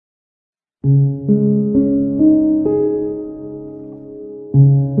Welcome.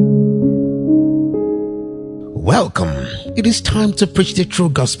 It is time to preach the true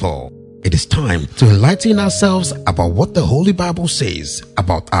gospel. It is time to enlighten ourselves about what the Holy Bible says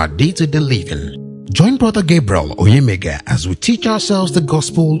about our day-to-day living. Join Brother Gabriel Oyemega as we teach ourselves the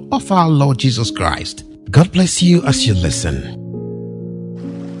gospel of our Lord Jesus Christ. God bless you as you listen.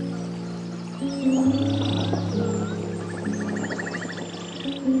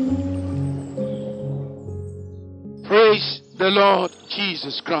 Praise the Lord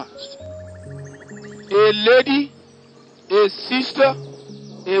Jesus Christ. A lady, a sister,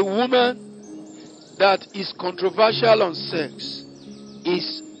 a woman that is controversial on sex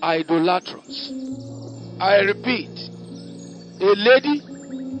is idolatrous. I repeat, a lady,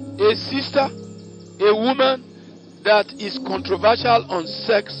 a sister, a woman that is controversial on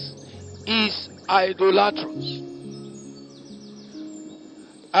sex is idolatrous.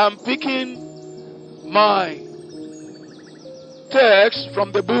 I'm picking my text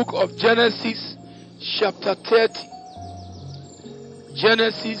from the book of Genesis chapter 30.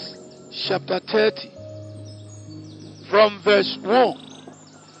 Genesis chapter 30 from verse 1.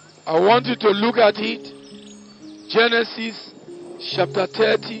 I want you to look at it. Genesis chapter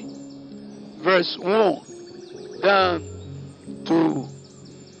 30 verse 1 down to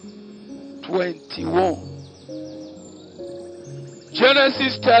 21.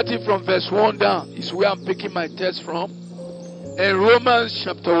 Genesis 30 from verse 1 down is where I'm picking my text from. And Romans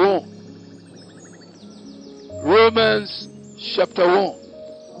chapter 1. Romans chapter 1.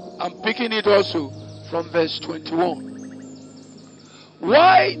 I'm picking it also from verse 21.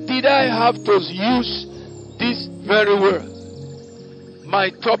 Why did I have to use this very word? My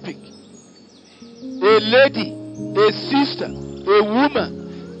topic. A lady, a sister, a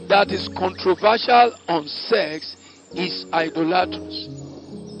woman that is controversial on sex is idolatrous.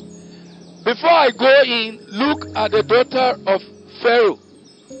 Before I go in, look at the daughter of Pharaoh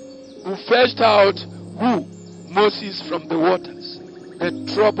who fetched out who? Moses from the waters, the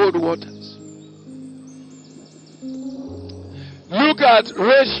troubled waters. Look at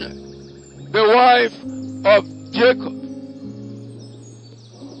Rachel, the wife of Jacob.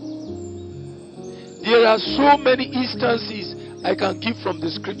 There are so many instances I can give from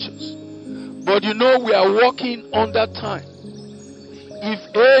the scriptures. But you know we are walking under time. If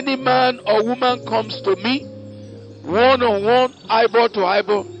any man or woman comes to me, one-on-one, eyeball to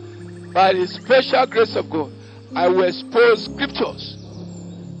eyeball, by the special grace of God, I will expose scriptures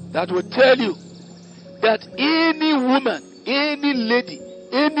that will tell you that any woman, any lady,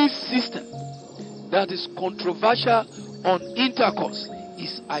 any sister that is controversial on intercourse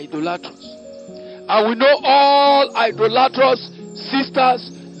is idolatrous. And we know all idolatrous sisters,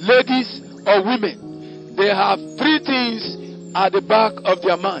 ladies, or women, they have three things at the back of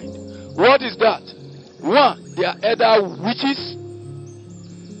their mind. What is that? One, they are either witches.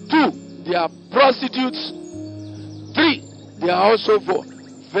 Two, they are prostitutes. Three, they are also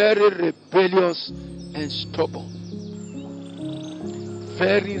very rebellious and stubborn.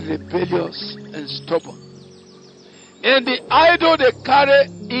 Very rebellious and stubborn. And the idol they carry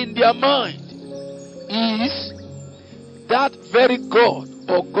in their mind is that very god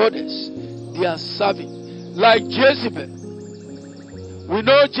or goddess they are serving. Like Jezebel. We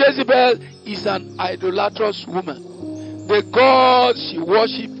know Jezebel is an idolatrous woman. The god she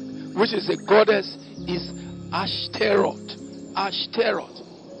worships, which is a goddess, is Ashtaroth. Ashtaroth.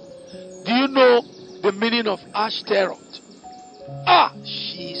 Do you know the meaning of Ashtaroth?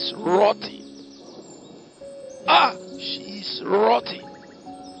 She is rotting. She is rotting.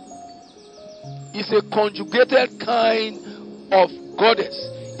 It's a conjugated kind of goddess.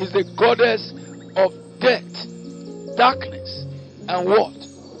 It's the goddess of death, darkness, and what?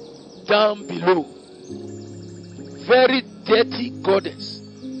 Down below. Very dirty goddess.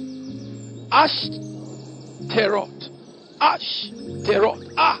 Ashtaroth. Ashtaroth.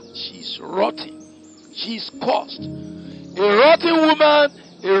 She's rotting. She's cursed. A rotten woman,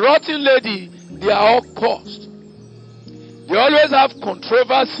 a rotten lady, they are all cursed. They always have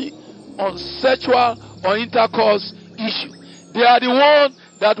controversy on sexual or intercourse issue. They are the one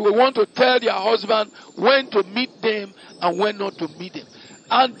that will want to tell their husband when to meet them and when not to meet them.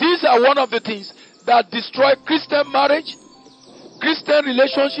 And these are one of the things that destroy Christian marriage, Christian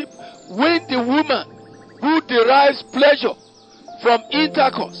relationship, when the woman who derives pleasure from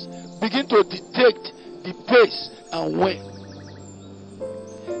intercourse begin to detect the pace and when.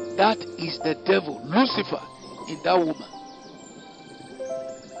 That is the devil, Lucifer, in that woman.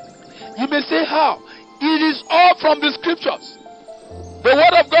 You may say, how? It is all from the scriptures. The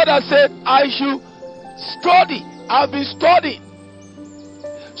word of God has said, I should study. I've been studying.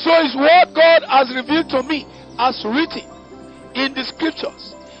 So it's what God has revealed to me as written in the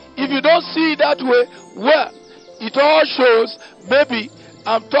scriptures. If you don't see it that way, well, it all shows maybe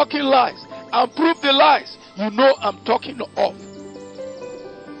I'm talking lies. And prove the lies you know I'm talking of.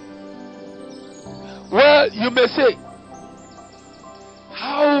 Well, you may say,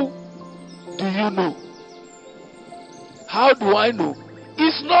 how do you know? How do I know?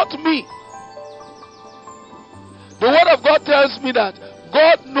 It's not me. The word of God tells me that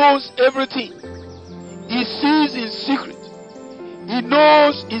God knows everything. He sees in secret. He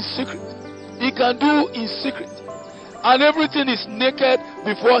knows in secret. He can do in secret. And everything is naked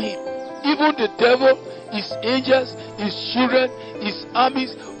before him. Even the devil, his angels, his children, his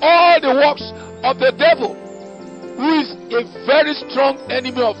armies, all the works of the devil, who is a very strong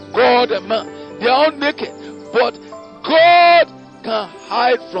enemy of God and man. They are all naked. But God can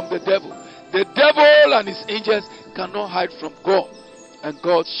hide from the devil. The devil and his angels cannot hide from God and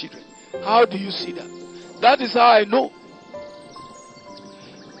God's children. How do you see that? That is how I know.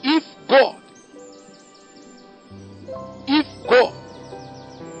 If God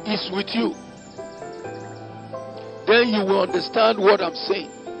is with you, then you will understand what I'm saying.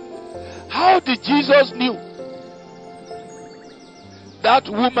 How did Jesus knew that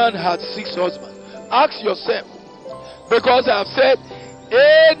woman had 6 husbands? Ask yourself. Because I have said,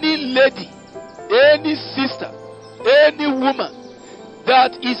 any lady, any sister, any woman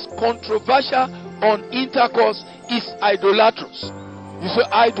that is controversial on intercourse is idolatrous. You say,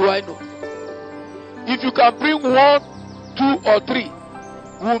 how do I know? If you can bring 1, 2, or 3,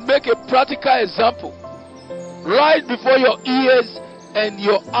 we'll make a practical example right before your ears and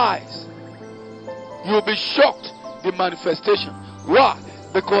your eyes. You'll be shocked the manifestation. Why?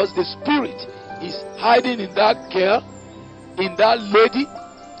 Because the spirit is hiding in that girl, in that lady,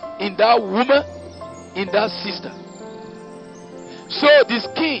 in that woman, in that sister. So the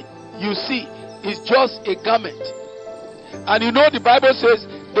skin you see is just a garment. And you know the Bible says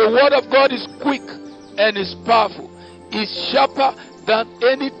the word of God is quick and is powerful. It's sharper than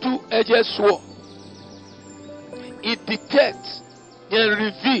any two-edged sword. It detects and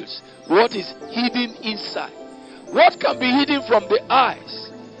reveals what is hidden inside. What can be hidden from the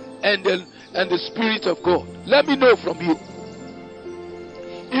eyes and the Spirit of God? Let me know from you.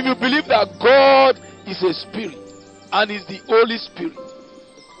 If you believe that God is a spirit and is the Holy Spirit,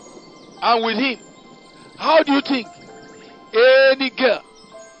 and with him, how do you think any girl,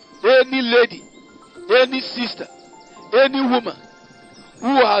 any lady, any sister, any woman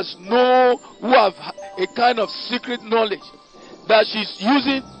who have a kind of secret knowledge that she's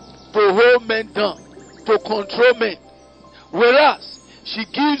using to hold men down, to control men, whereas she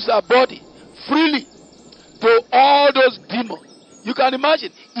gives her body freely to all those demons? You can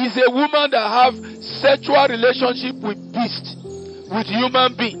imagine, is a woman that have sexual relationship with beast, with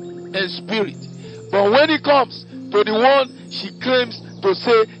human being and spirit. But when it comes to the one she claims to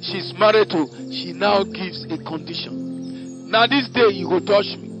say she's married to, she now gives a condition. Now this day you go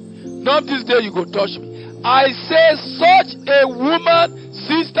touch me. Not this day you go touch me. I say such a woman,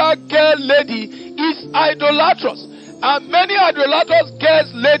 sister, girl, lady is idolatrous. And many idolatrous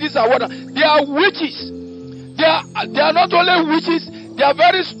girls, ladies are what? They are witches. They are not only witches, they are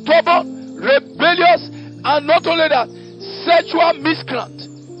very stubborn, rebellious, and not only that, sexual miscreant.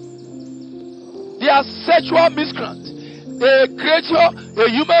 They are sexual miscreant. A creature, a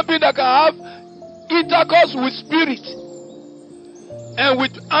human being that can have intercourse with spirit and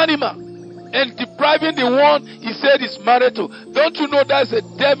with animal and depriving the one he said is married to. Don't you know that's a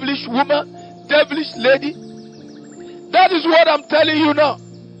devilish woman, devilish lady? That is what I'm telling you now.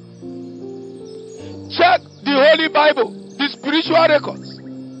 Check the Holy Bible, the spiritual records.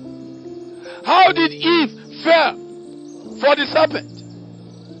 How did Eve fare for the serpent?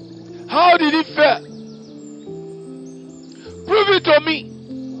 How did he fare? Prove it to me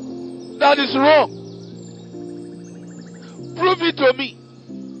that is wrong. Prove it to me.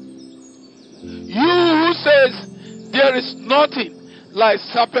 You who says there is nothing like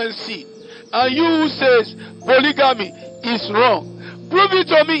serpent seed, and you who says polygamy is wrong, prove it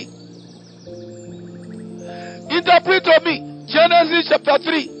to me. Interpret to me Genesis chapter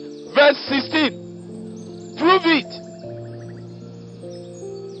 3 verse 16. Prove it.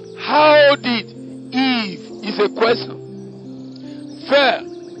 How did Eve, is a question, fare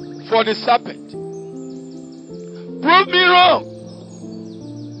for the serpent? Prove me wrong.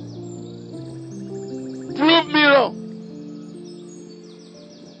 Prove me wrong.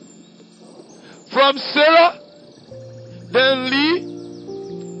 From Sarah, then Lee,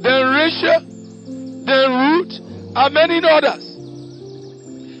 then Rachel, then Ruth, and many others.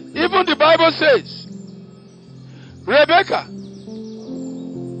 Even the Bible says, Rebecca,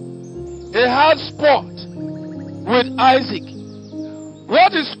 He had sport with Isaac.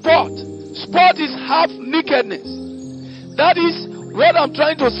 What is sport? Sport is half nakedness. That is what I'm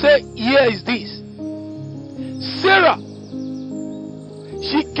trying to say here is this. Sarah,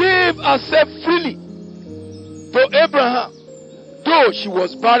 she gave herself freely to Abraham, though she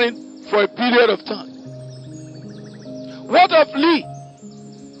was barren for a period of time. What of Leah?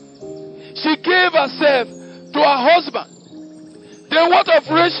 She gave herself to her husband. Then what of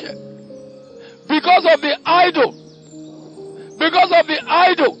Rachel? Because of the idol. Because of the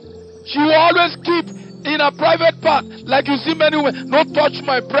idol, she will always keep in a private part, like you see many women. No touch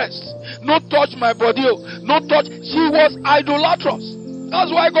my breasts, no touch my body, no touch. She was idolatrous.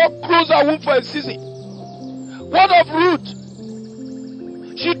 That's why God closed her womb for a season. What of Ruth?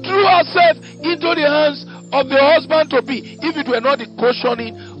 She threw herself into the hands of the husband to be, if it were not the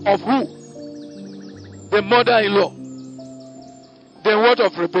cautioning of who? The mother-in-law. Then what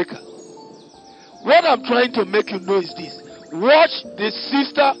of Rebecca? What I'm trying to make you know is this. Watch the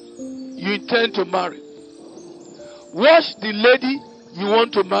sister you intend to marry. Watch the lady you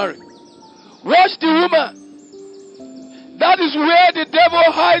want to marry. Watch the woman. That is where the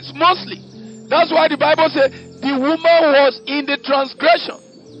devil hides mostly. That's why the Bible says the woman was in the transgression.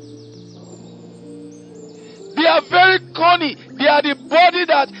 They are very cunning. They are the body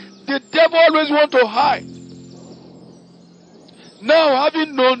that the devil always wants to hide. Now,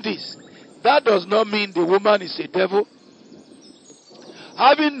 having known this, that does not mean the woman is a devil.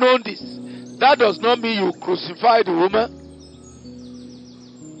 Having known this, that does not mean you crucify the woman.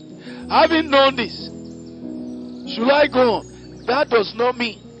 Having known this, should I go on? That does not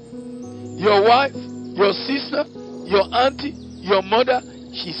mean your wife, your sister, your auntie, your mother,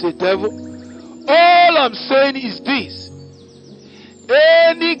 she's a devil. All I'm saying is this.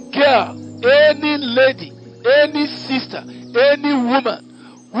 Any girl, any lady, any sister, any woman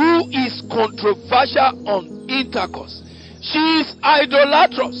who is controversial on intercourse, she is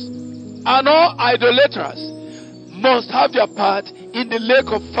idolatrous. And all idolaters must have their part in the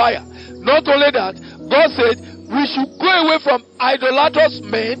lake of fire. Not only that, God said we should go away from idolatrous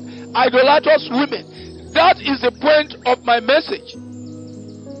men, idolatrous women. That is the point of my message.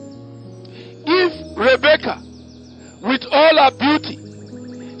 If Rebecca, with all her beauty,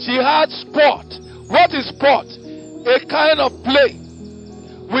 she had sport. What is sport? A kind of play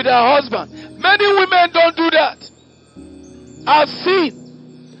with her husband. Many women don't do that. I've seen,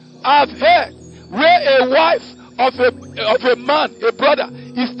 I've heard where a wife of a man, a brother,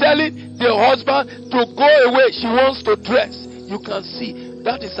 is telling the husband to go away. She wants to dress. You can see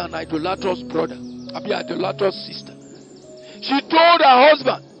that is an idolatrous brother, an idolatrous sister. She told her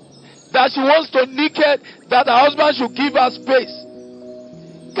husband that she wants to naked, that her husband should give her space.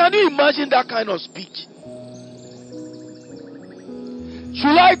 Can you imagine that kind of speech?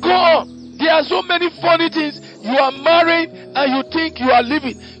 Should I go on? There are so many funny things. You are married and you think you are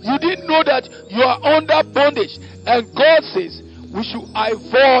living. You didn't know that you are under bondage. And God says we should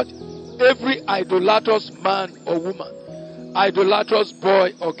avoid every idolatrous man or woman, idolatrous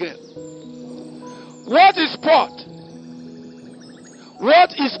boy or girl. What is sport?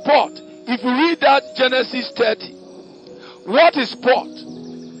 What is sport? If you read that Genesis 30, what is sport?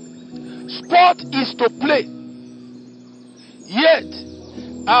 Sport is to play. Yet,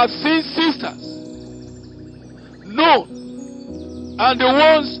 I've seen sisters known, and the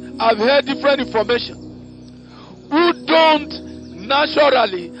ones I've heard different information, who don't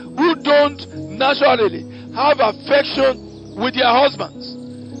naturally have affection with their husbands.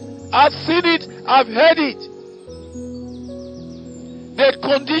 I've seen it, I've heard it. They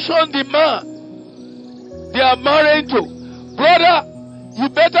condition the man they are married to. Brother, you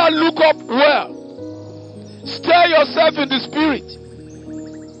better look up well. Stir yourself in the spirit,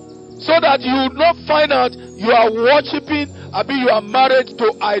 so that you will not find out you are worshipping, you are married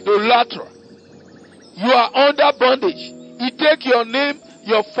to idolater. You are under bondage. He take your name,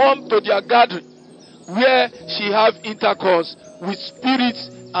 your form to their gathering, where she have intercourse with spirits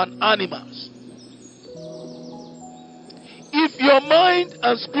and animals. If your mind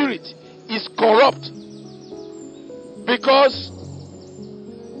and spirit is corrupt because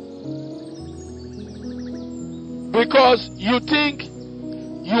you think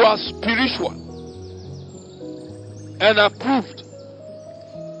you are spiritual and approved,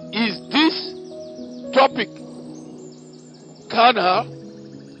 is this topic carnal?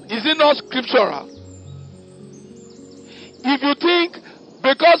 Is it not scriptural? If you think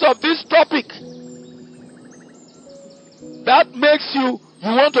because of this topic that makes you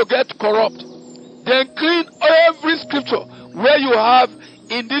want to get corrupt, then clean every scripture where you have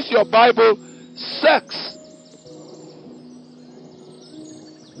in this your Bible sex.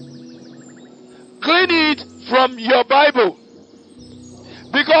 clean it from your Bible.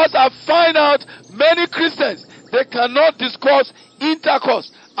 Because I find out many Christians, they cannot discuss intercourse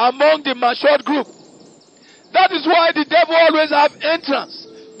among the matured group. That is why the devil always have entrance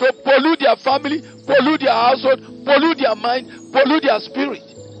to pollute their family, pollute their household, pollute their mind, pollute their spirit.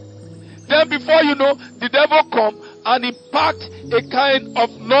 Then before you know, the devil come and impart a kind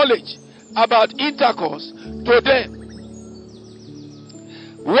of knowledge about intercourse to them.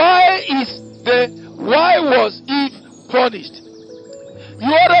 Why was Eve punished?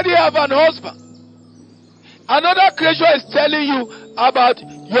 You already have an husband. Another creature is telling you about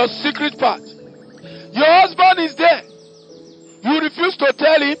your secret part. Your husband is there. You refuse to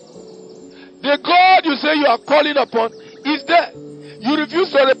tell him. The God you say you are calling upon is there. You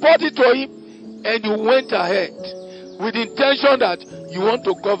refuse to report it to him, and you went ahead with the intention that you want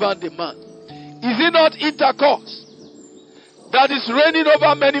to govern the man. Is it not intercourse that is reigning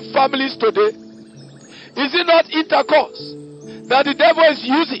over many families today? Is it not intercourse that the devil is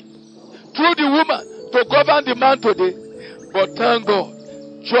using through the woman to govern the man today? But thank God,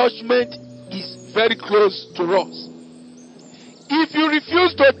 judgment is very close to us. If you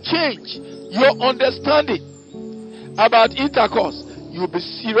refuse to change your understanding about intercourse, you'll be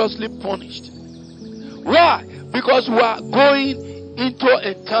seriously punished. Why? Because we are going into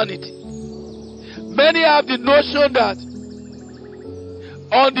eternity. Many have the notion that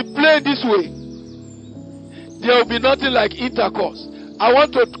on the plane this way, there will be nothing like intercourse. I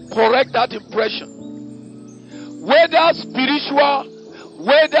want to correct that impression. Whether spiritual,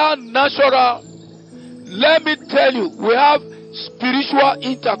 whether natural, let me tell you, we have spiritual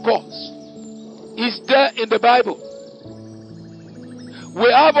intercourse. It's there in the Bible. We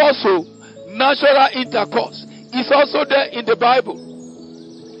have also natural intercourse. It's also there in the Bible.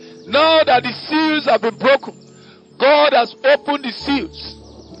 Now that the seals have been broken, God has opened the seals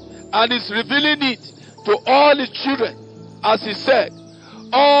and is revealing it to all his children. As he said,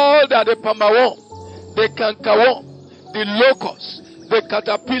 all that the palmerworm, the cankerworm, the locust, the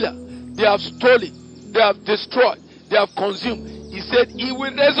caterpillar, they have stolen, they have destroyed, they have consumed. He said he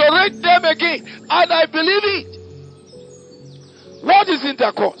will resurrect them again, and I believe it. What is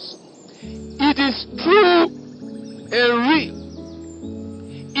intercourse? It is true and real.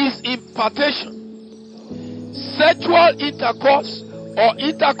 It's impartation. Sexual intercourse or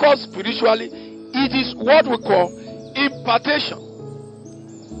intercourse spiritually, it is what we call impartation.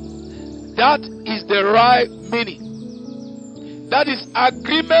 That is the right meaning. That is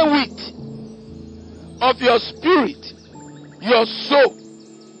agreement with of your spirit, your soul,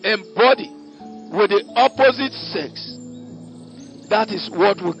 and body with the opposite sex. That is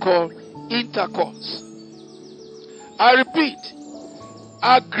what we call intercourse. I repeat,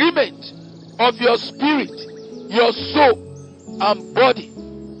 agreement of your spirit, your soul, and body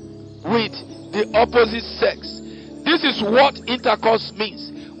with the opposite sex. This is what intercourse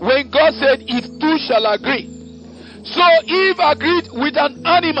means. When God said, if two shall agree. So Eve agreed with an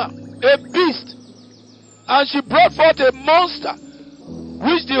animal, a beast, and she brought forth a monster,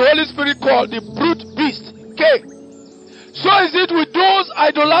 which the Holy Spirit called the brute beast, Cain. So is it with those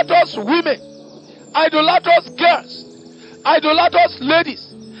idolatrous women, idolatrous girls, idolatrous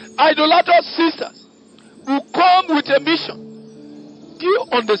ladies, idolatrous sisters, who come with a mission. Do you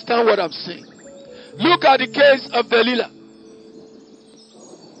understand what I'm saying? Look at the case of Delilah.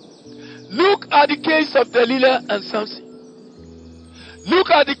 Look at the case of Delilah and Samson.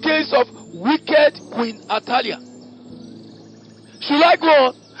 Look at the case of wicked Queen Athaliah. Should I go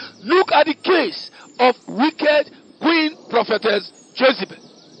on? Look at the case of wicked Queen Prophetess Jezebel.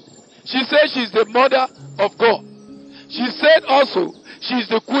 She said she's the mother of God. She said also she's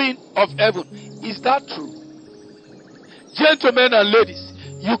the queen of heaven. Is that true? Gentlemen and ladies,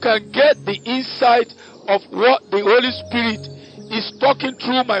 you can get the insight of what the Holy Spirit is talking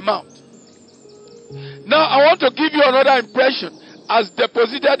through my mouth. Now I want to give you another impression as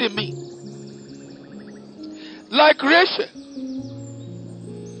deposited in me. Like Rachel,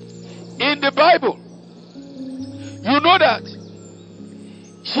 in the Bible, you know that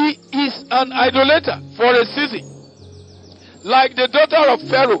she is an idolater for a season. Like the daughter of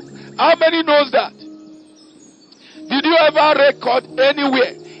Pharaoh. How many knows that? Did you ever record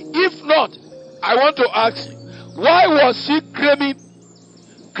anywhere? If not, I want to ask you, why was she craving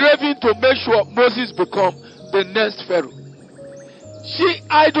to make sure Moses become the next Pharaoh? She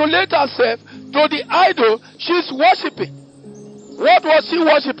idolated herself to the idol she's worshipping. What was she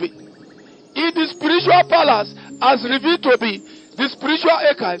worshipping? In the spiritual palace, as revealed to be the spiritual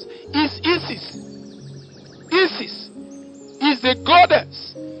archives, is Isis. Isis is the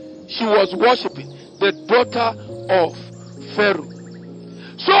goddess she was worshipping, the daughter of Pharaoh.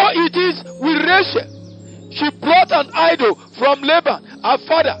 So it is with Rachel. She brought an idol from Laban, her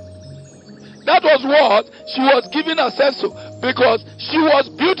father. That was what she was giving herself to, because she was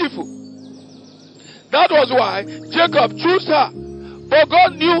beautiful. That was why Jacob chose her. But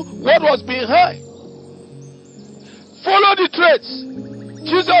God knew what was behind. Follow the traits.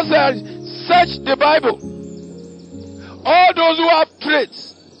 Jesus said, search the Bible. All those who have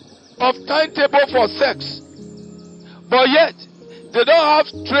traits of timetable for sex, but yet they don't have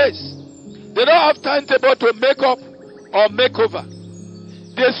traits. They don't have timetable to make up or make over.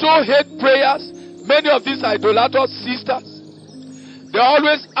 They so hate prayers. Many of these idolatrous sisters, they're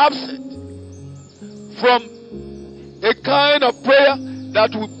always absent from a kind of prayer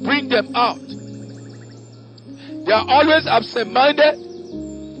that will bring them out. They are always absent-minded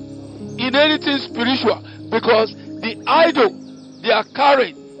in anything spiritual, because the idol they are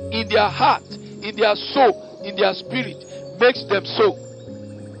carrying in their heart, in their soul, in their spirit makes them so.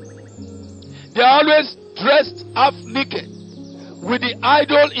 They are always dressed half naked with the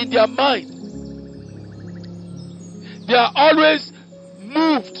idol in their mind. They are always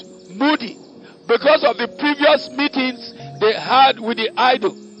moody, because of the previous meetings they had with the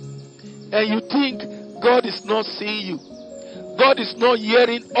idol. And you think God is not seeing you. God is not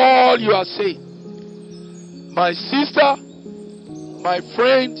hearing all you are saying. My sister, my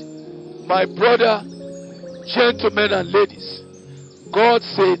friend, my brother, gentlemen and ladies, God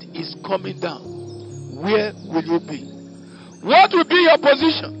said He's coming down. Where will you be? What will be your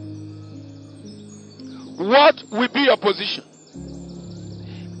position? What will be your position?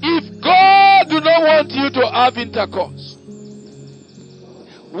 If God do not want you to have intercourse,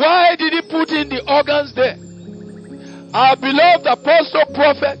 why did He put in the organs there? Our beloved apostle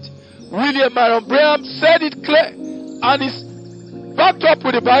prophet William Marion Branham said it clear, and it's backed up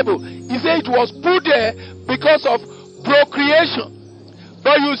with the Bible. He said it was put there because of procreation.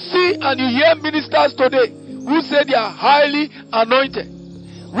 But you see and you hear ministers today who say they are highly anointed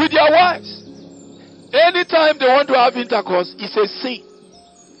with their wives. Anytime they want to have intercourse, it's a sin.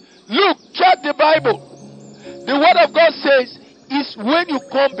 Look, check the Bible. The word of God says, is when you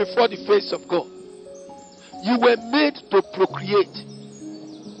come before the face of God, you were made to procreate.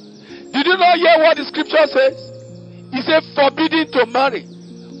 Did you not hear what the scripture says? It said forbidden to marry.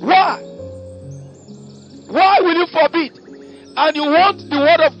 Why? Why will you forbid? And you want the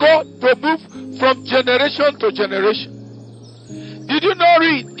word of God to move from generation to generation. Did you not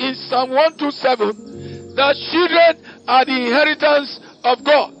read in Psalm 127 that children are the inheritance of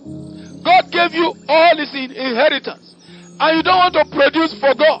God? God gave you all His inheritance, and you don't want to produce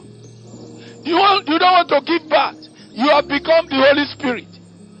for God. You don't want to give birth. You have become the Holy Spirit.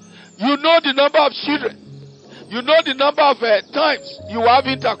 You know the number of children. You know the number of times you have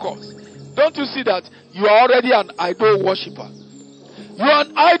intercourse. Don't you see that you are already an idol worshiper? You are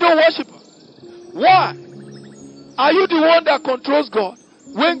an idol worshiper. Why? Are you the one that controls God?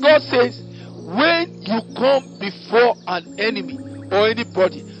 When God says, when you come before an enemy or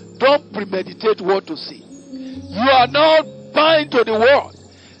anybody, don't premeditate what to say. You are now bind to the world.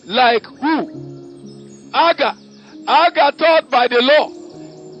 Like who? Agar. Agar thought by the law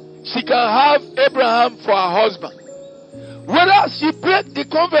she can have Abraham for her husband. Whereas she broke the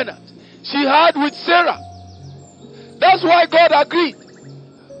covenant she had with Sarah. That's why God agreed.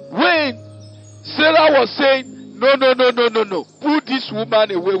 When Sarah was saying, no, put this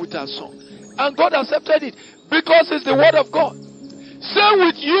woman away with her son. And God accepted it because it's the word of God. Same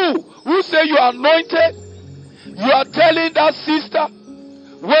with you who say you are anointed. You are telling that sister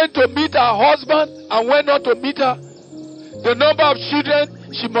when to meet her husband and when not to meet her, the number of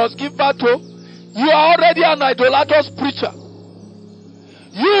children she must give birth to. You are already an idolatrous preacher.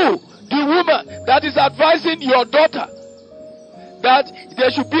 You, the woman that is advising your daughter that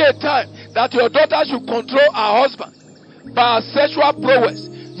there should be a time that your daughter should control her husband by her sexual prowess.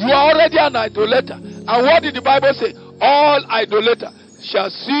 You are already an idolater. And what did the Bible say? All idolaters shall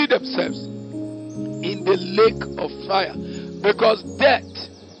see themselves in the lake of fire. Because death,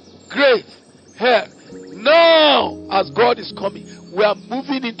 grave, hell. Now, as God is coming, we are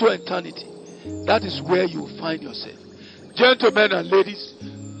moving into eternity. That is where you will find yourself. Gentlemen and ladies,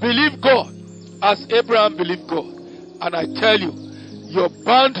 believe God as Abraham believed God. And I tell you, your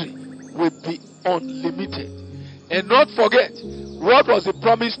boundary will be unlimited. And not forget, what was the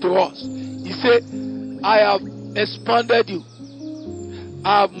promise to us? He said, I have expanded you.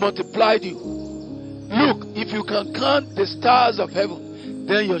 I have multiplied you. Look, if you can count the stars of heaven,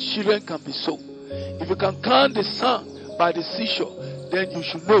 then your children can be so. If you can count the sun by the seashore, then you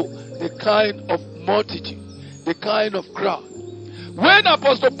should know the kind of multitude, the kind of crowd. When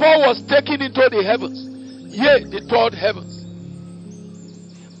Apostle Paul was taken into the heavens, yea, the third heavens,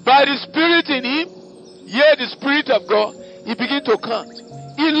 by the Spirit in him, yea, the Spirit of God, he began to count.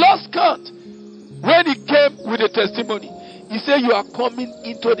 He lost count. When he came with a testimony, he said, you are coming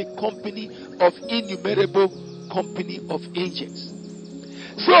into the company of innumerable company of angels.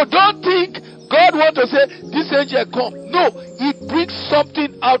 So don't think God wants to say, this angel come. No, he brings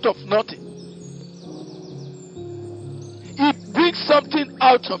something out of nothing. He brings something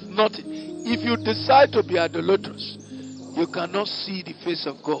out of nothing. If you decide to be idolatrous, you cannot see the face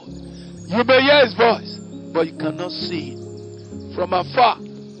of God. You may hear his voice, but you cannot see him from afar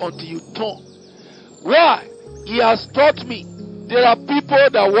until you turn. Why? He has taught me. There are people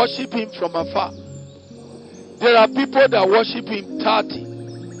that worship him from afar. There are people that worship him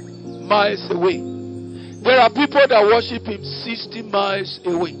 30 miles away. There are people that worship him 60 miles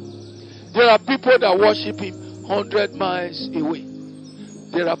away. There are people that worship him 100 miles away.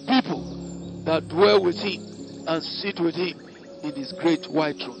 There are people that dwell with him and sit with him in his great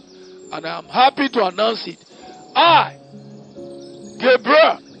white throne. And I am happy to announce it. I,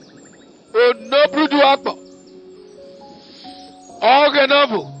 Gabriel, Onobrudu Akbar,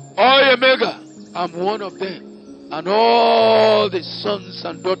 Ogenobu, Oyemega, I'm one of them. And all the sons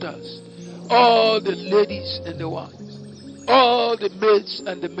and daughters, all the ladies and the wives, all the maids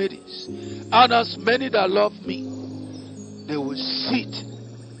and the maidens, and as many that love me, they will sit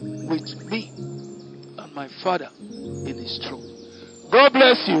with me and my Father in his throne. God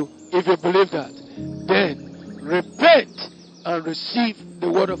bless you if you believe that. Then repent and receive the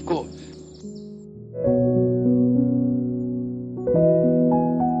word of God.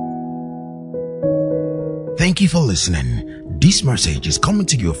 Thank you for listening. This message is coming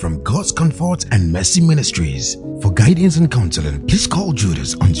to you from God's Comfort and Mercy Ministries. For guidance and counseling, please call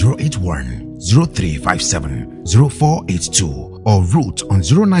Judas on 081 0357 0482 or Ruth on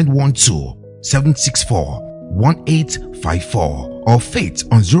 0912 764 1854 or Faith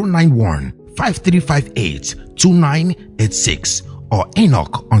on 091 5358 2986 or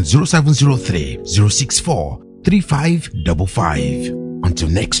Enoch on 0703 064 3555. Until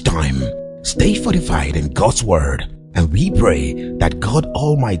next time, stay fortified in God's word, and we pray that God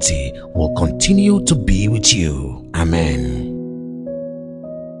Almighty will continue to be with you. Amen.